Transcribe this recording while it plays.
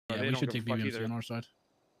Yeah, we should take BBMC on our side.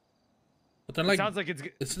 But then, like, sounds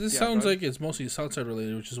like this sounds like it's mostly Southside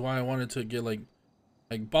related, which is why I wanted to get like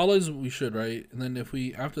Ballas. We should, right? And then if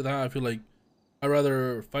we after that, I feel like I'd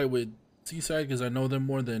rather fight with Seaside because I know them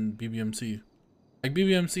more than BBMC. Like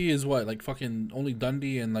BBMC is what, like fucking only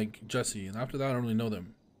Dundee and like Jesse, and after that I don't really know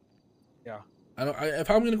them. Yeah.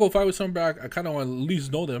 If I'm gonna go fight with someone back, I kind of want to at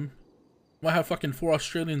least know them. I might have fucking 4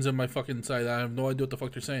 Australians in my fucking side. I have no idea what the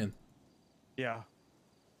fuck they're saying. Yeah.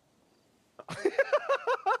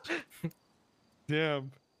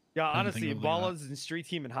 Damn. Yeah, honestly, Ballas and Street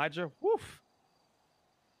Team and Hydra, woof.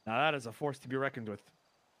 Now that is a force to be reckoned with.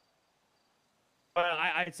 But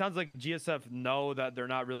it sounds like GSF know that they're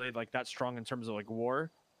not really like that strong in terms of like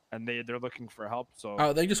war, and they're looking for help.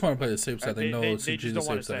 So they just want to play the safe side. They know it's they just don't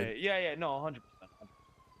want to side. say yeah, no, 100%.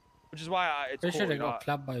 Which is why it's pretty cool. sure they got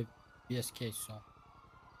clapped by BSK. So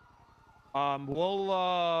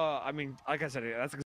well, I mean, like I said, that's